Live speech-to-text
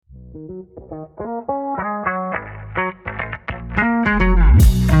Welcome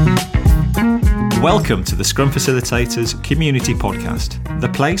to the Scrum Facilitators Community Podcast, the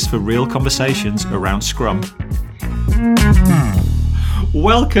place for real conversations around Scrum.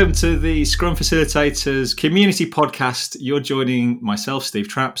 Welcome to the Scrum Facilitators Community Podcast. You're joining myself, Steve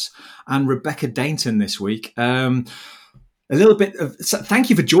Trapps, and Rebecca Dainton this week. Thank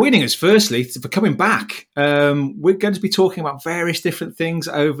you for joining us, firstly, for coming back. We're going to be talking about various different things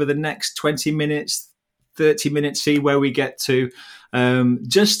over the next 20 minutes, 30 minutes, see where we get to.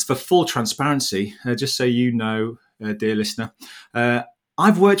 Just for full transparency, just so you know, dear listener,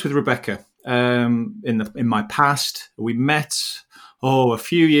 I've worked with Rebecca in my past. We met a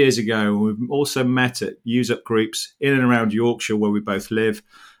few years ago. We've also met at Use Up groups in and around Yorkshire, where we both live,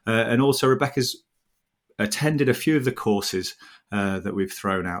 and also Rebecca's attended a few of the courses that we've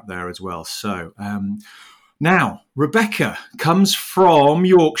thrown out there as well. So now, Rebecca comes from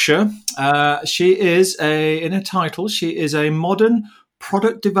Yorkshire. She is in her title, she is a modern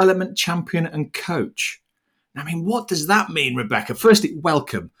product development champion and coach. I mean, what does that mean, Rebecca? Firstly,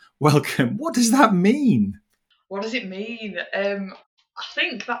 welcome. What does that mean? What does it mean? I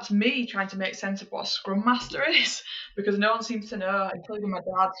think that's me trying to make sense of what a Scrum Master is, because no one seems to know, including my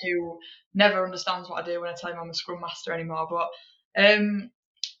dad, who never understands what I do when I tell him I'm a Scrum Master anymore. But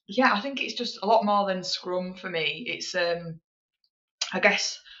yeah, I think it's just a lot more than Scrum for me. It's, I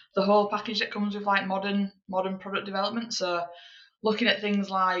guess, the whole package that comes with like modern product development. So looking at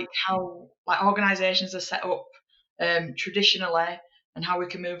things like how like organisations are set up traditionally, and how we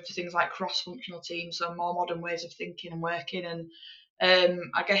can move to things like cross-functional teams, so more modern ways of thinking and working, and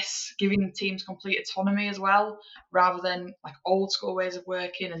I guess giving teams complete autonomy as well, rather than like old school ways of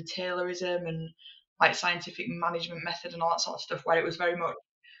working and Taylorism and like scientific management method and all that sort of stuff, where it was very much,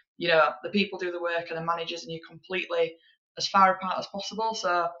 the people do the work and the managers, and you're completely as far apart as possible.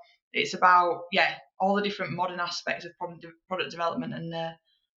 So it's about, all the different modern aspects of product development and,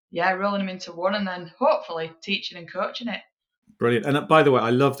 rolling them into one, and then hopefully teaching and coaching it. Brilliant. And by the way,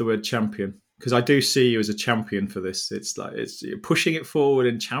 I love the word champion, because I do see you as a champion for this. It's like you're pushing it forward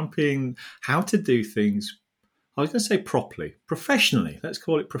and championing how to do things. I was going to say properly, professionally. Let's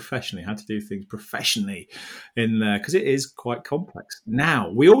call it professionally. How to do things professionally in there, because it is quite complex.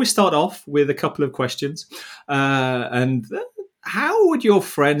 Now, we always start off with a couple of questions. And how would your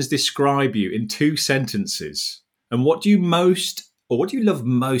friends describe you in 2 sentences? And what do you love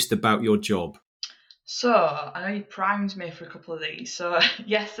most about your job? So, I know you primed me for a couple of these. So,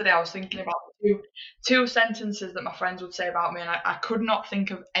 yesterday I was thinking about two sentences that my friends would say about me, and I could not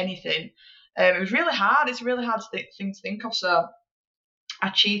think of anything. It was really hard. It's a really hard thing to think of. So, I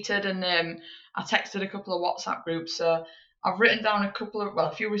cheated and I texted a couple of WhatsApp groups. So, I've written down a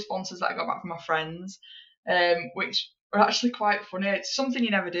few responses that I got back from my friends, which are actually quite funny. It's something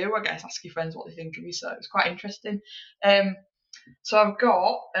you never do, I guess, ask your friends what they think of you. So, it's quite interesting. So, I've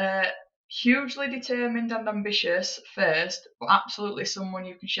got hugely determined and ambitious first, but absolutely someone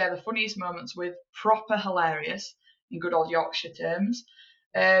you can share the funniest moments with, proper hilarious in good old Yorkshire terms.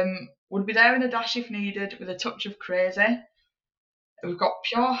 Would be there in a dash if needed, with a touch of crazy. We've got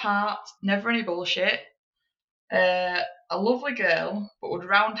pure heart, never any bullshit. A lovely girl, but would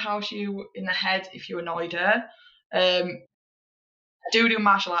roundhouse you in the head if you annoyed her. I do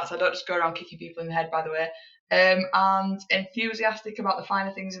martial arts. I don't just go around kicking people in the head, by the way. And enthusiastic about the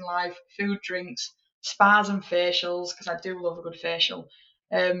finer things in life, food, drinks, spas and facials, because I do love a good facial.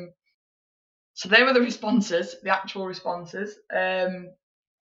 So they were the responses, the actual responses. And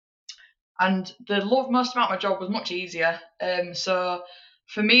the love most about my job was much easier. So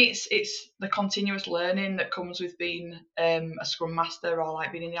for me, it's the continuous learning that comes with being a Scrum Master, or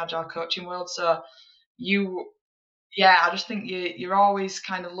like being in the Agile coaching world. So I just think you're always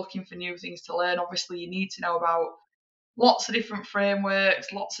kind of looking for new things to learn. Obviously, you need to know about lots of different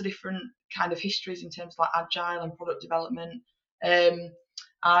frameworks, lots of different kind of histories in terms of like Agile and product development. And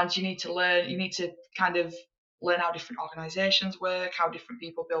you need to kind of learn how different organizations work, how different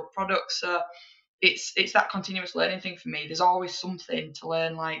people build products. So it's that continuous learning thing for me. There's always something to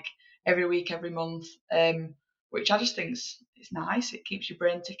learn, like every week, every month, which I just think is nice. It keeps your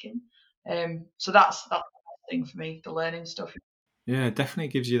brain ticking. So that's thing for me, the learning stuff. Yeah, it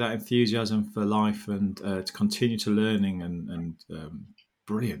definitely gives you that enthusiasm for life and to continue to learning and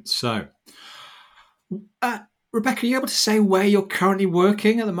brilliant. So, Rebecca, are you able to say where you're currently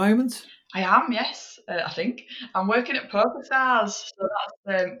working at the moment? I am, yes. I think I'm working at PokerStars, so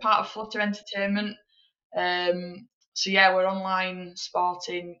that's part of Flutter Entertainment. So yeah, we're online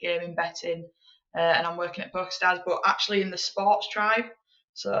sporting, gaming, betting, and I'm working at PokerStars, but actually in the sports tribe.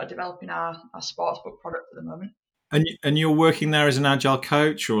 So developing our sportsbook product at the moment. And you're working there as an agile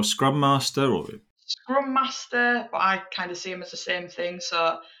coach or a scrum master, or Scrum Master, but I kind of see them as the same thing. So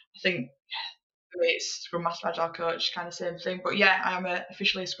I think for me it's Scrum Master, Agile Coach, kind of same thing. But yeah, I am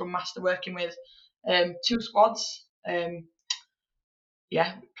officially a Scrum Master working with 2 squads.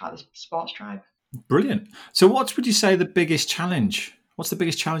 Yeah, part of the sports tribe. brilliant. So, what would you say the biggest challenge? What's the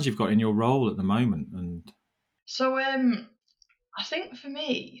biggest challenge you've got in your role at the moment? And So I think for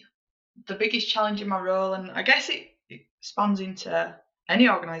me, the biggest challenge in my role, and I guess it spans into any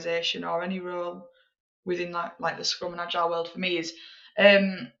organisation or any role within like the Scrum and Agile world for me, is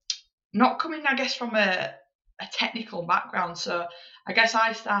not coming, I guess, from a technical background. So I guess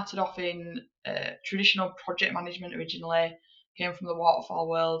I started off in traditional project management originally, came from the waterfall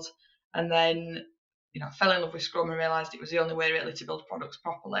world, and then fell in love with Scrum and realised it was the only way really to build products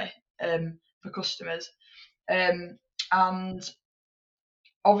properly for customers. And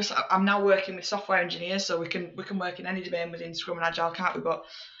obviously, I'm now working with software engineers, so we can work in any domain within Scrum and Agile, can't we? But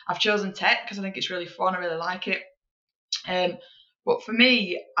I've chosen tech because I think it's really fun. I really like it. But for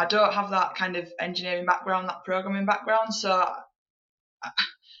me, I don't have that kind of engineering background, that programming background. So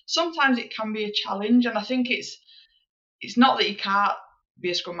sometimes it can be a challenge, and I think it's not that you can't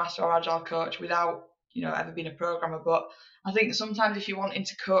be a Scrum Master or Agile coach without ever being a programmer. But I think sometimes if you're wanting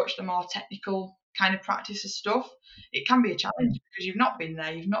to coach the more technical kind of practices stuff, it can be a challenge because you've not been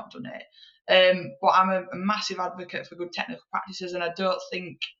there, you've not done it. But I'm a massive advocate for good technical practices, and I don't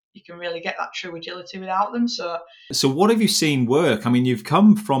think you can really get that true agility without them. So what have you seen work? I mean, you've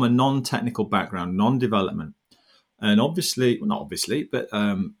come from a non-technical background, non-development, and obviously, well, not obviously, but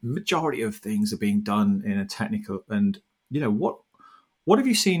majority of things are being done in a technical. And what have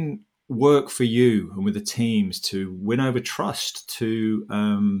you seen work for you and with the teams to win over trust to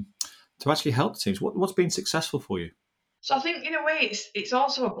actually help teams? What's been successful for you? So I think in a way it's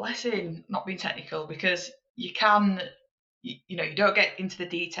also a blessing not being technical because you can you don't get into the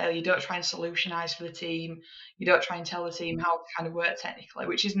detail, you don't try and solutionize for the team, you don't try and tell the team how to kind of work technically,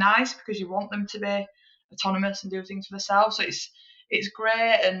 which is nice because you want them to be autonomous and do things for themselves. So it's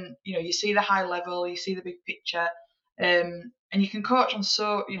great, and you see the high level, you see the big picture, and you can coach on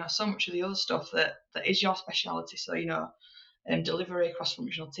so much of the other stuff that is your speciality. So delivery,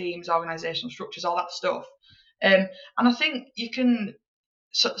 cross-functional teams, organizational structures, all that stuff. And I think you can.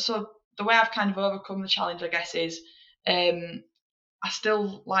 So the way I've kind of overcome the challenge, I guess, is I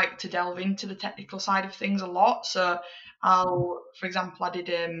still like to delve into the technical side of things a lot. So for example, I did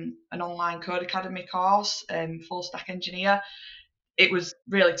an online code academy course, full stack engineer. It was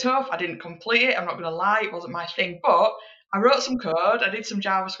really tough. I didn't complete it. I'm not going to lie, it wasn't my thing, but I wrote some code. I did some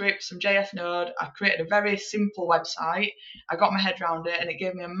JavaScript, some JS Node. I created a very simple website. I got my head around it, and it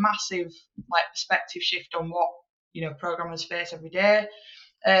gave me a massive perspective shift on what programmers face every day.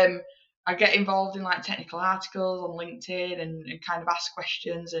 I get involved in technical articles on LinkedIn and kind of ask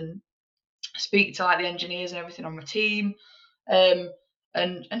questions and speak to the engineers and everything on my team,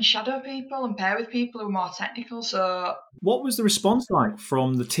 and shadow people and pair with people who are more technical. So what was the response like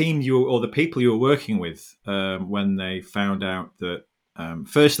from the team or the people you were working with when they found out that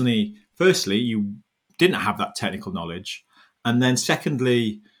firstly you didn't have that technical knowledge, and then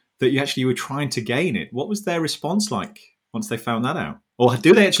secondly that you were trying to gain it? What was their response like once they found that out? Or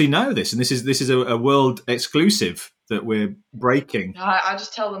do they actually know this? And this is a world exclusive that we're breaking. I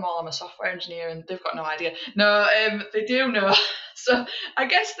just tell them all I'm a software engineer, and they've got no idea. No, they do know. So I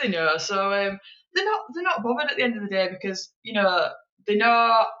guess they know. So they're not bothered at the end of the day because they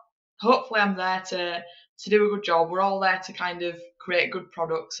know. Hopefully, I'm there to do a good job. We're all there to kind of create good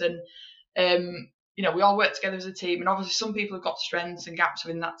products, and we all work together as a team. And obviously, some people have got strengths and gaps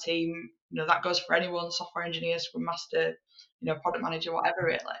within that team. That goes for anyone: software engineer, scrum master, product manager, whatever,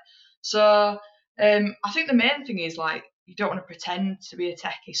 really. So I think the main thing is you don't want to pretend to be a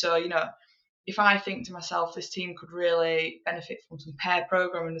techie. So if I think to myself this team could really benefit from some pair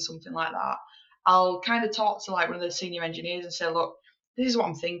programming or something like that, I'll kind of talk to one of the senior engineers and say, look, this is what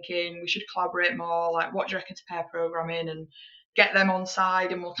I'm thinking. We should collaborate more. What do you reckon to pair programming, and get them on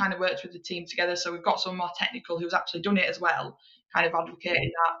side, and we'll kind of work with the team together. So we've got someone more technical who's actually done it as well, kind of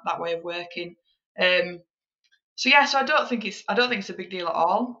advocating that way of working. So I don't think it's a big deal at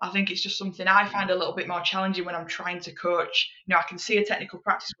all. I think it's just something I find a little bit more challenging when I'm trying to coach. I can see a technical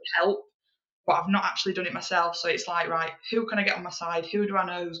practice would help, but I've not actually done it myself. So it's right, who can I get on my side? Who do I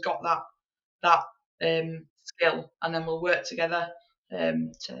know who's got that skill? And then we'll work together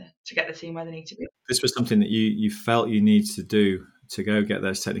to get the team where they need to be. This was something that you felt you needed to do to go get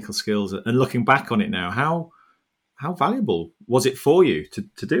those technical skills. And looking back on it now, how valuable was it for you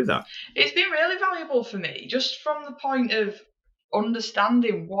to do that? It's been really valuable for me, just from the point of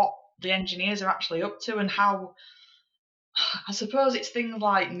understanding what the engineers are actually up to and how I suppose it's things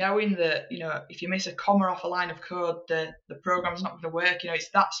like knowing that, if you miss a comma off a line of code, the program's not going to work. It's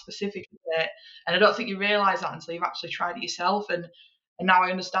that specific, isn't it? And I don't think you realise that until you've actually tried it yourself. And now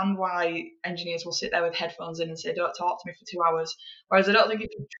I understand why engineers will sit there with headphones in and say, "Don't talk to me for 2 hours." Whereas I don't think if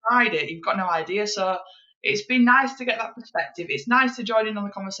you've tried it, you've got no idea. So it's been nice to get that perspective. It's nice to join in on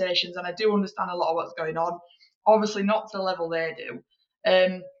the conversations, and I do understand a lot of what's going on. Obviously, not to the level they do. So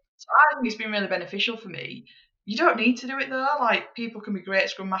I think it's been really beneficial for me. You don't need to do it though. Like, people can be great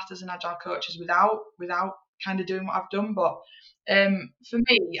Scrum Masters and Agile coaches without kind of doing what I've done. But for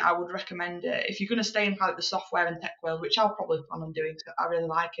me, I would recommend it if you're going to stay in the software and tech world, which I'll probably plan on doing because I really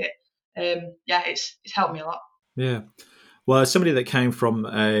like it. Yeah, it's helped me a lot. Yeah. Well, as somebody that came from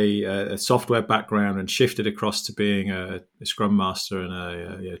a software background and shifted across to being a Scrum Master and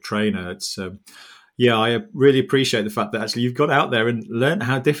a trainer, it's yeah, I really appreciate the fact that actually you've got out there and learned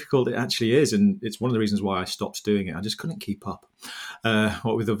how difficult it actually is, and it's one of the reasons why I stopped doing it. I just couldn't keep up.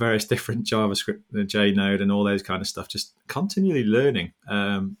 What with the various different JavaScript, the JNode, and all those kind of stuff, just continually learning.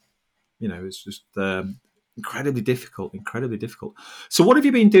 It's just incredibly difficult. So, what have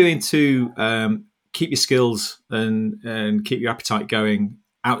you been doing to keep your skills and keep your appetite going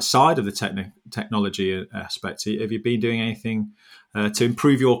outside of the technology aspect? Have you been doing anything to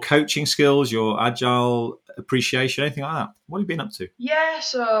improve your coaching skills, your agile appreciation, anything like that? What have you been up to? Yeah,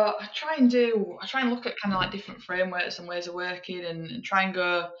 so I try and look at kind of like different frameworks and ways of working, and try and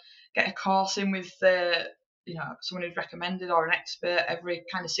go get a course in with someone who's recommended or an expert every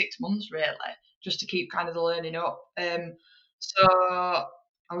kind of 6 months, really, just to keep kind of the learning up. So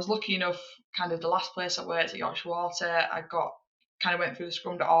I was lucky enough, kind of the last place I worked at Yorkshire Water, I got kind of went through the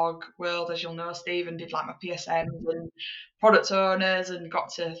Scrum.org world, as you'll know, Steve, and did like my PSMs and product owners, and got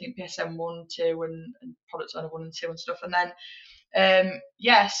to, I think, PSM 1, 2, and product owner 1 and 2 and stuff. And then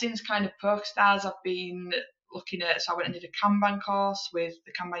since kind of PokerStars, I've been looking at, so I went and did a Kanban course with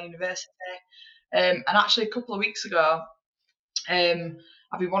the Kanban University. And actually, a couple of weeks ago,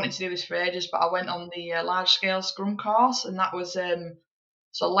 I've been wanting to do this for ages, but I went on the large scale Scrum course, and that was and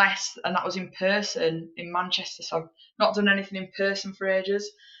that was in person in Manchester. So I've not done anything in person for ages.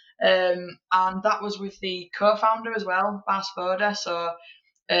 And that was with the co-founder as well, Bas Foda. So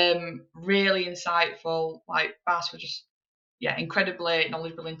really insightful. Like, Bas was just, incredibly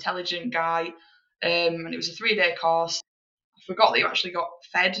knowledgeable, intelligent guy. And it was a 3-day course. I forgot that you actually got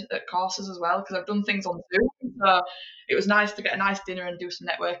fed at courses as well, because I've done things on Zoom. So it was nice to get a nice dinner and do some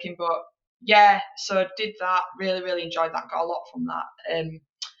networking. But yeah, so did that. Really, really enjoyed that. Got a lot from that.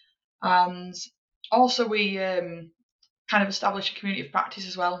 And also we kind of established a community of practice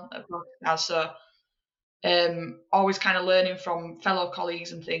as well at PokerStars. So always kind of learning from fellow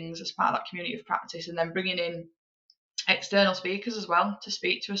colleagues and things as part of that community of practice, and then bringing in external speakers as well to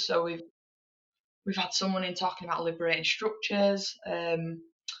speak to us. So we've had someone in talking about liberating structures. We've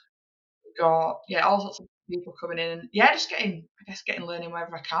got all sorts of people coming in, and just getting learning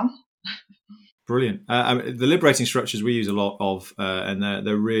wherever I can. Brilliant. The liberating structures we use a lot of, and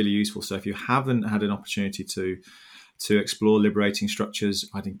they're really useful. So if you haven't had an opportunity to explore liberating structures,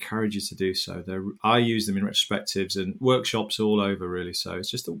 I'd encourage you to do so. I use them in retrospectives and workshops all over, really. So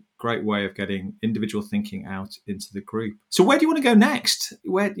it's just a great way of getting individual thinking out into the group. So where do you want to go next?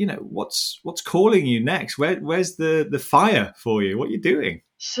 What's calling you next? Where's the fire for you? What are you doing?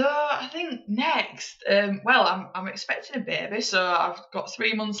 So I think next, I'm expecting a baby, so I've got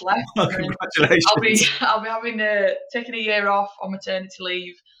 3 months left. Oh, congratulations! I'll be having taking a year off on maternity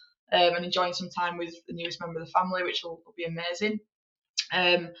leave, and enjoying some time with the newest member of the family, which will be amazing,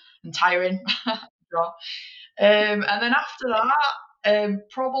 and tiring. And then after that,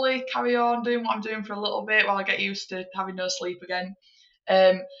 probably carry on doing what I'm doing for a little bit while I get used to having no sleep again.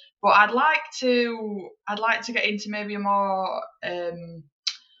 But I'd like to get into maybe a more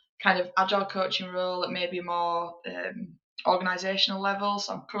kind of agile coaching role at maybe a more organisational level.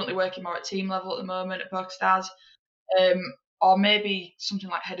 So I'm currently working more at team level at the moment at PokerStars. Or maybe something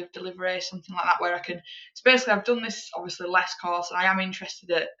like head of delivery, something like that, where I can. So basically, I've done this obviously less course, and I am interested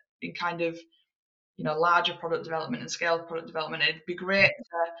in kind of larger product development and scaled product development. It'd be great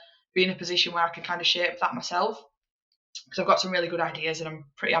to be in a position where I can kind of shape that myself, because I've got some really good ideas and I'm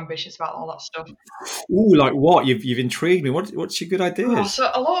pretty ambitious about all that stuff. Ooh, like what? You've intrigued me. What's your good ideas?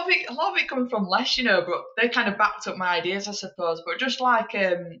 So a lot of it coming from Les, but they kind of backed up my ideas, I suppose. But just like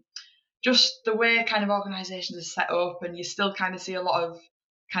just the way kind of organisations are set up, and you still kind of see a lot of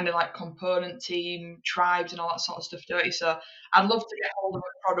kind of like component team, tribes, and all that sort of stuff, don't you? So I'd love to get hold of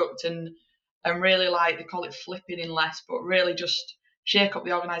a product and really, like, they call it flipping in less, but really just shake up the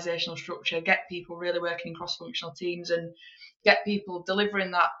organisational structure, get people really working in cross-functional teams, and get people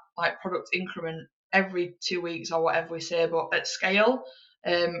delivering that like product increment every 2 weeks or whatever we say, but at scale.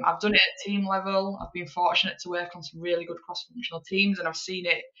 I've done it at team level. I've been fortunate to work on some really good cross-functional teams, and I've seen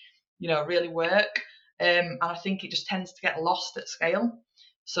it, really work. And I think it just tends to get lost at scale.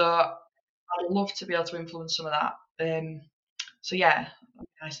 So I'd love to be able to influence some of that. So yeah,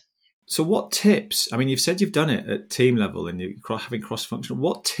 nice. So what tips, I mean, you've said you've done it at team level and you're having cross-functional,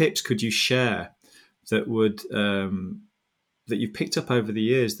 what tips could you share that would, that you've picked up over the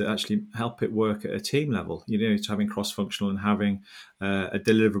years that actually help it work at a team level, to having cross-functional and having a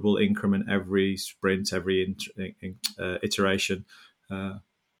deliverable increment every sprint, every iteration?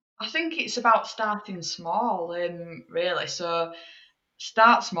 I think it's about starting small, really. So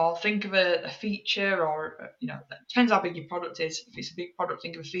start small, think of a feature, or it depends how big your product is. If it's a big product,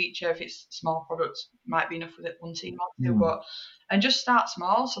 think of a feature. If it's a small product, might be enough with it one team or two. And just start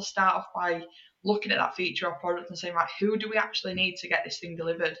small. So start off by looking at that feature or product and saying, right, who do we actually need to get this thing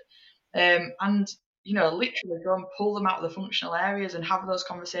delivered? And literally go and pull them out of the functional areas and have those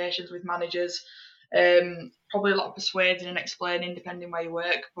conversations with managers. Probably a lot of persuading and explaining depending where you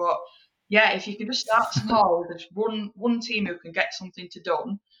work, but yeah, if you can just start small, there's one team who can get something to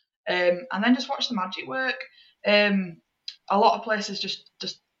done, and then just watch the magic work. A lot of places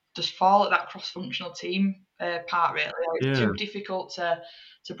just fall at that cross-functional team part, really. It's too difficult to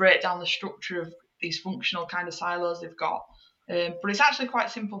break down the structure of these functional kind of silos they've got. But it's actually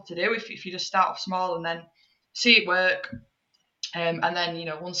quite simple to do if you just start off small and then see it work, and then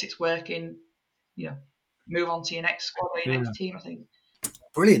once it's working, move on to your next squad or your next team, I think.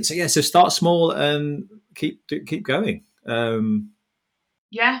 Brilliant. So start small and keep going. Don't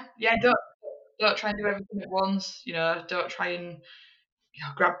try and do everything at once. Don't try and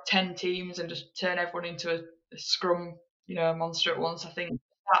grab 10 teams and just turn everyone into a scrum monster at once. I think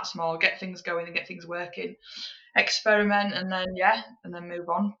start small, get things going and get things working, experiment, and then move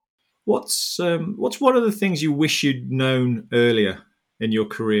on. What's one of the things you wish you'd known earlier in your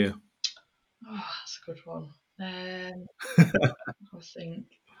career? Oh, that's a good one. I think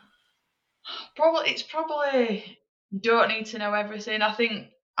probably you don't need to know everything. I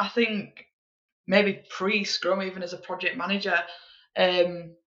think maybe pre-Scrum, even as a project manager,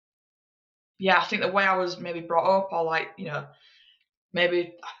 I think the way I was maybe brought up, or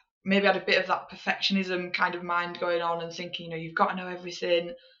maybe I had a bit of that perfectionism kind of mind going on and thinking, you've got to know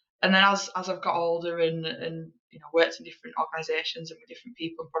everything. And then as I've got older and worked in different organisations and with different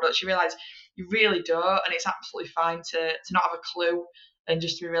people and products, you realise you really don't, and it's absolutely fine to not have a clue and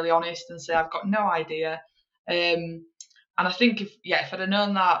just to be really honest and say I've got no idea. And I think if I'd have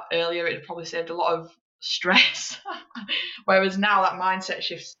known that earlier, it'd probably saved a lot of stress. Whereas now that mindset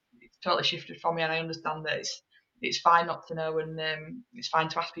it's totally shifted for me, and I understand that it's fine not to know, and it's fine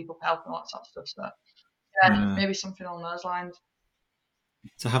to ask people for help and all that sort of stuff. So maybe something along those lines.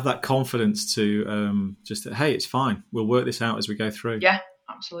 To have that confidence to hey, it's fine. We'll work this out as we go through. Yeah,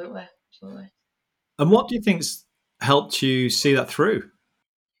 absolutely. And what do you think's helped you see that through?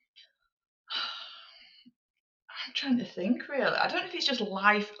 I'm trying to think, really. I don't know if it's just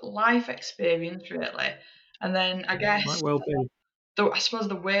life experience, really. And then I guess might well be. I suppose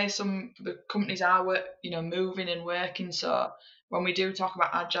the way the companies are moving and working. So when we do talk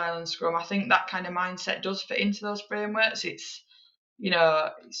about Agile and Scrum, I think that kind of mindset does fit into those frameworks. It's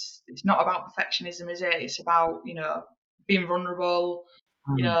it's not about perfectionism, is it? It's about being vulnerable,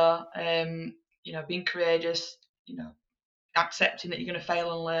 being courageous, accepting that you're going to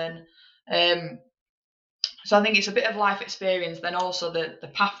fail and learn. So I think it's a bit of life experience. Then also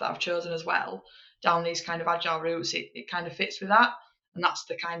the path that I've chosen as well down these kind of Agile routes, it kind of fits with that, and that's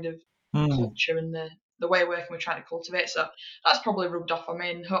the kind of culture and the way of working we're trying to cultivate. So that's probably rubbed off on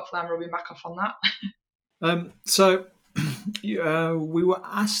me, and hopefully I'm rubbing back off on that. So we were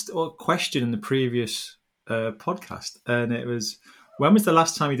asked a question in the previous podcast, and it was, when was the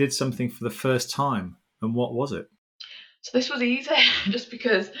last time you did something for the first time, and what was it? So this was easy, just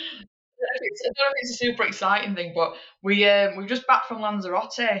because I don't know if it's a super exciting thing, but we've just back from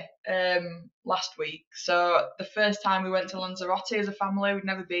Lanzarote last week. So the first time we went to Lanzarote as a family, we'd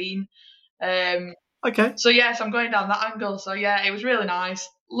never been. Okay. So yes, I'm going down that angle. So yeah, it was really nice,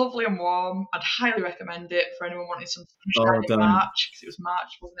 lovely and warm. I'd highly recommend it for anyone wanting some sunshine in March, because it was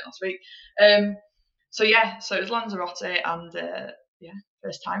March, wasn't it, last week? So it was Lanzarote, and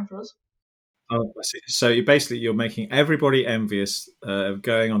first time for us. Oh, I see. So you're making everybody envious of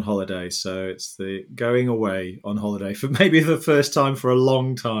going on holiday. So it's the going away on holiday for maybe the first time for a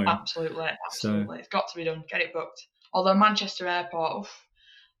long time. Absolutely. So, it's got to be done. Get it booked. Although Manchester Airport,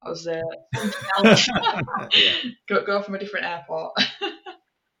 I was go from a different airport.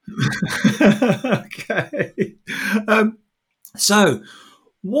 Okay. So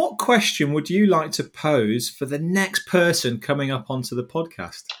what question would you like to pose for the next person coming up onto the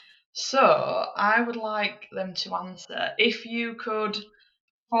podcast? So I would like them to answer, if you could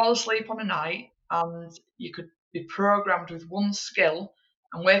fall asleep on a night and you could be programmed with one skill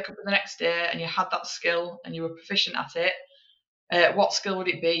and wake up the next day and you had that skill and you were proficient at it, what skill would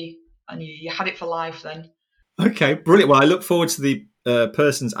it be? And you had it for life then. Okay, brilliant. Well, I look forward to the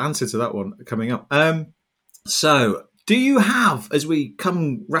person's answer to that one coming up. So, do you have, as we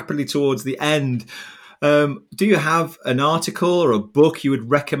come rapidly towards the end, do you have an article or a book you would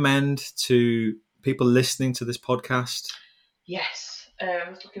recommend to people listening to this podcast? Yes, I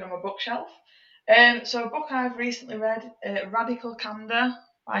was looking on my bookshelf. So a book I've recently read, Radical Candor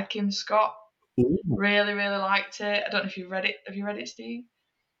by Kim Scott. Ooh. Really, really liked it. I don't know if you've read it. Have you read it, Steve?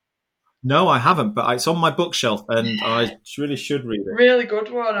 No, I haven't, but it's on my bookshelf and I really should read it. Really good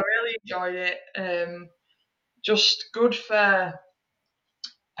one. I really enjoyed it. Just good for,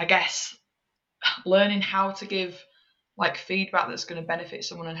 I guess, learning how to give like feedback that's going to benefit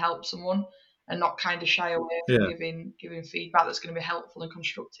someone and help someone, and not kind of shy away from giving feedback that's going to be helpful and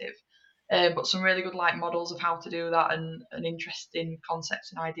constructive. But some really good like models of how to do that and interesting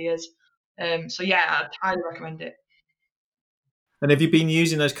concepts and ideas. So yeah, I'd highly recommend it. And have you been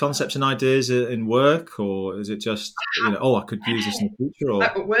using those concepts and ideas in work, or is it just, I could use this in the future? Or?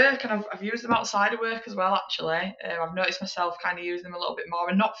 At work, and I've used them outside of work as well, actually. I've noticed myself kind of using them a little bit more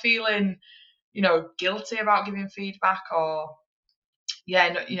and not feeling, guilty about giving feedback or,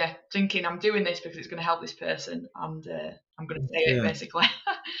 thinking I'm doing this because it's going to help this person and I'm going to say it, basically.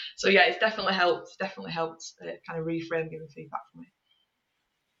 So yeah, it's definitely helped. Kind of reframe giving feedback for me.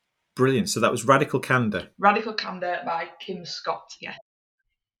 Brilliant. So that was Radical Candor. Radical Candor by Kim Scott, yeah.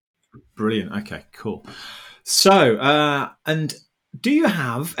 Brilliant. Okay, cool. So, and do you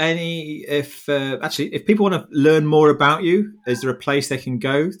have any, if people want to learn more about you, is there a place they can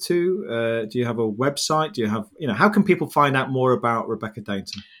go to? Do you have a website? Do you have, how can people find out more about Rebecca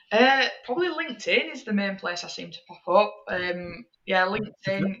Dainton? Probably LinkedIn is the main place I seem to pop up.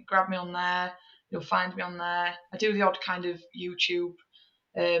 LinkedIn, grab me on there. You'll find me on there. I do the odd kind of YouTube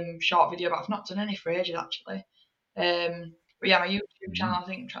short video, but I've not done any for ages actually. But yeah, my YouTube channel, I'm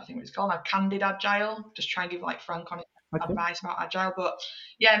trying to think what it's called now, Candid Agile. Just try and give like frank honest advice about Agile. But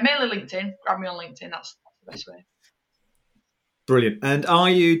yeah, mainly LinkedIn. Grab me on LinkedIn. That's the best way. Brilliant. And are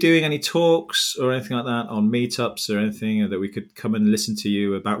you doing any talks or anything like that on meetups or anything that we could come and listen to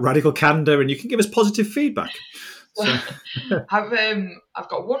you about Radical Candor and you can give us positive feedback? So. I've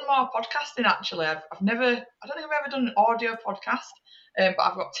got one more podcasting actually. I don't think I've ever done an audio podcast. But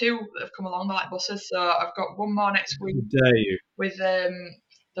I've got two that have come along, they're like buses. So I've got one more next week. Dare you? With the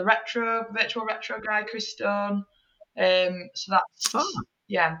virtual retro guy, Chris Stone. So that's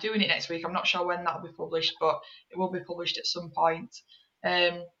I'm doing it next week. I'm not sure when that'll be published, but it will be published at some point.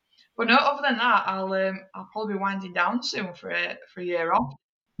 But no, other than that, I'll probably be winding down soon for a year off.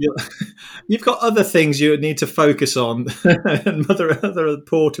 You've got other things you need to focus on, and other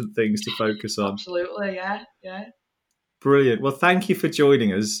important things to focus on. Absolutely, yeah. Brilliant. Well, thank you for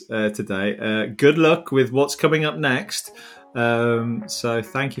joining us today. Good luck with what's coming up next. So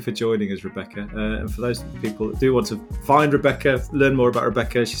thank you for joining us, Rebecca. And for those people that do want to find Rebecca, learn more about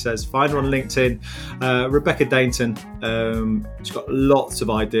Rebecca, she says, find her on LinkedIn, Rebecca Dainton. She's got lots of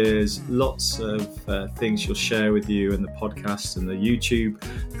ideas, lots of things she'll share with you in the podcast and the YouTube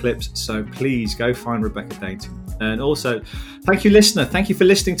clips. So please go find Rebecca Dainton. And also, thank you, listener. Thank you for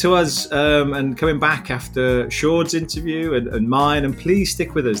listening to us and coming back after Shaud's interview and mine. And please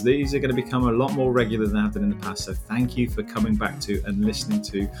stick with us. These are going to become a lot more regular than they have been in the past. So thank you for coming back to and listening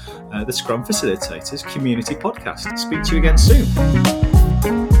to the Scrum Facilitators Community Podcast. Speak to you again soon.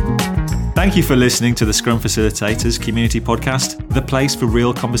 Thank you for listening to the Scrum Facilitators Community Podcast, the place for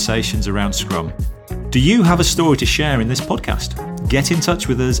real conversations around Scrum. Do you have a story to share in this podcast? Get in touch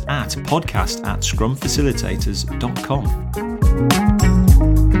with us at podcast@scrumfacilitators.com.